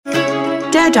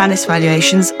Dare Dallas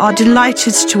Valuations are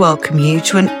delighted to welcome you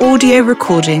to an audio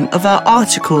recording of our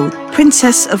article,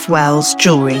 Princess of Wales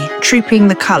Jewellery, Trooping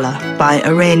the Colour by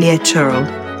Aurelia Turrell,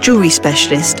 jewellery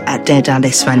specialist at Dare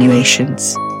Dallas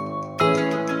Valuations.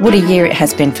 What a year it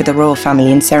has been for the royal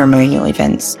family in ceremonial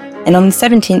events, and on the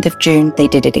 17th of June they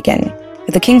did it again.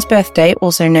 For the King's birthday,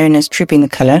 also known as Trooping the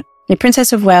Colour, the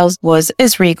Princess of Wales was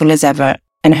as regal as ever,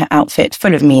 and her outfit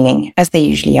full of meaning, as they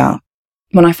usually are.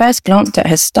 When I first glanced at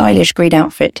her stylish green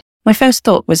outfit, my first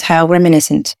thought was how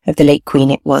reminiscent of the late Queen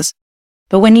it was.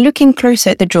 But when looking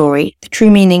closer at the jewellery, the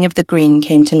true meaning of the green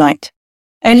came to light.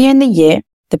 Earlier in the year,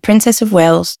 the Princess of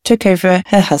Wales took over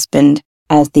her husband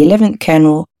as the 11th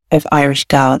Colonel of Irish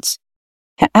Guards.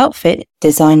 Her outfit,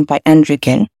 designed by Andrew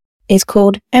Ginn, is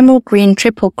called Emerald Green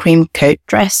Triple Cream Coat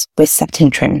Dress with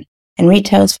Satin Trim and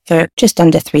retails for just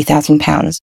under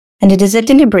 £3,000, and it is a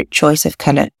deliberate choice of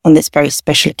colour on this very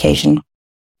special occasion.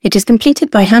 It is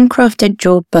completed by handcrafted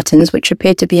jewelled buttons which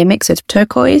appear to be a mix of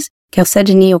turquoise,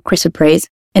 chalcedony or chrysoprase,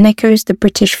 and echoes the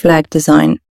British flag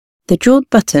design. The jewelled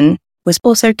button was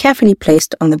also carefully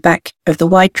placed on the back of the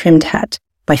wide-trimmed hat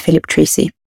by Philip Treacy.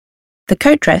 The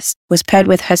coat dress was paired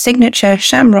with her signature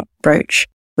shamrock brooch,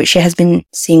 which she has been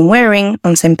seen wearing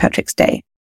on St. Patrick's Day.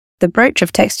 The brooch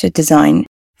of textured design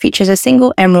features a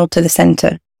single emerald to the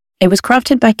centre. It was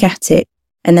crafted by Cartier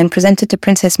and then presented to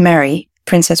Princess Mary,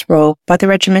 Princess Royal, by the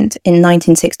regiment in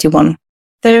 1961,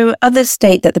 though others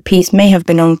state that the piece may have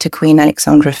belonged to Queen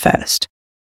Alexandra first.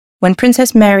 When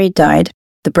Princess Mary died,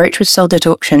 the brooch was sold at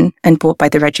auction and bought by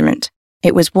the regiment.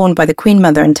 It was worn by the Queen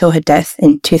Mother until her death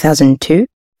in 2002,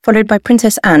 followed by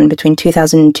Princess Anne between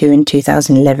 2002 and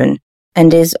 2011,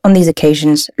 and is, on these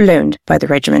occasions, loaned by the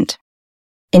regiment.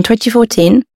 In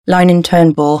 2014, Lyne &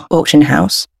 Turnbull Auction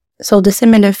House sold a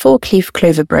similar four-cleaf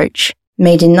clover brooch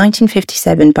made in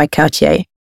 1957 by Cartier,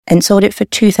 and sold it for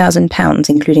 £2,000,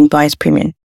 including buyer's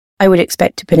premium. I would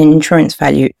expect to put an insurance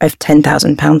value of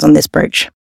 £10,000 on this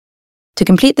brooch. To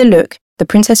complete the look, the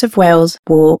Princess of Wales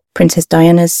wore Princess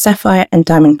Diana's sapphire and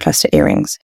diamond cluster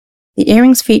earrings. The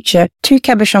earrings feature two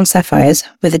cabochon sapphires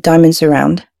with a diamond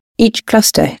surround, each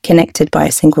cluster connected by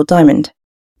a single diamond.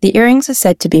 The earrings are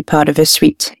said to be part of a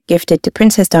suite gifted to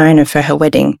Princess Diana for her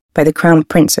wedding by the Crown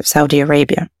Prince of Saudi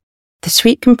Arabia. The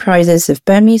suite comprises of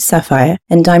Burmese sapphire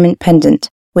and diamond pendant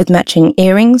with matching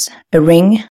earrings, a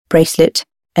ring, bracelet,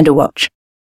 and a watch.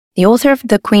 The author of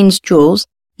The Queen's Jewels,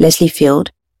 Leslie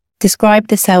Field, described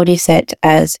the Saudi set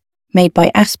as made by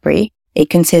Asprey.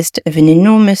 It consists of an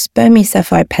enormous Burmese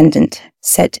sapphire pendant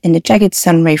set in a jagged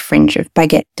sunray fringe of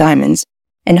baguette diamonds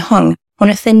and hung on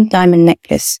a thin diamond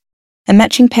necklace, a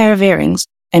matching pair of earrings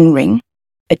and ring,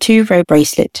 a two-row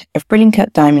bracelet of brilliant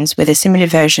cut diamonds with a similar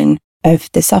version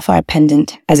of the sapphire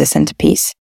pendant as a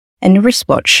centerpiece, and a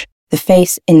wristwatch, the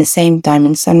face in the same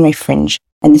diamond sunray fringe,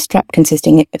 and the strap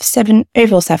consisting of 7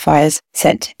 oval sapphires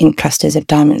set in clusters of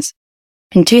diamonds.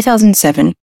 In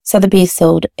 2007, Sotheby's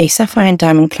sold a sapphire and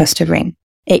diamond cluster ring.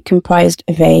 It comprised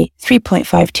of a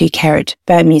 3.52 carat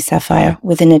Burmese sapphire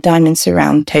within a diamond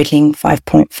surround totaling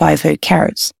 5.50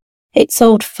 carats. It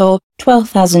sold for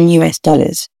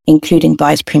 $12,000, including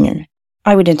buyer's premium.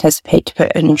 I would anticipate to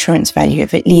put an insurance value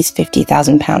of at least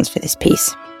 £50,000 for this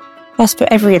piece. As for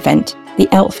every event, the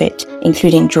outfit,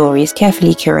 including jewellery, is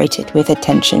carefully curated with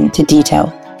attention to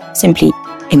detail. Simply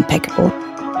impeccable.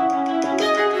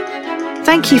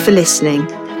 Thank you for listening.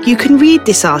 You can read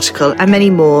this article and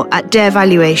many more at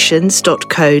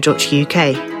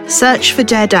darevaluations.co.uk. Search for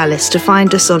Dare Dallas to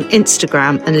find us on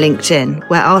Instagram and LinkedIn,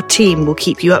 where our team will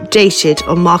keep you updated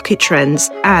on market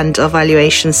trends and our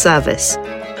valuation service.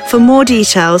 For more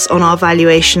details on our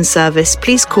valuation service,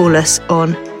 please call us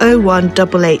on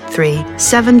 01883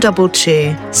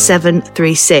 722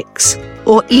 736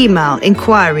 or email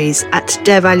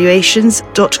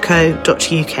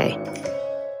inquiries@darevaluations.co.uk.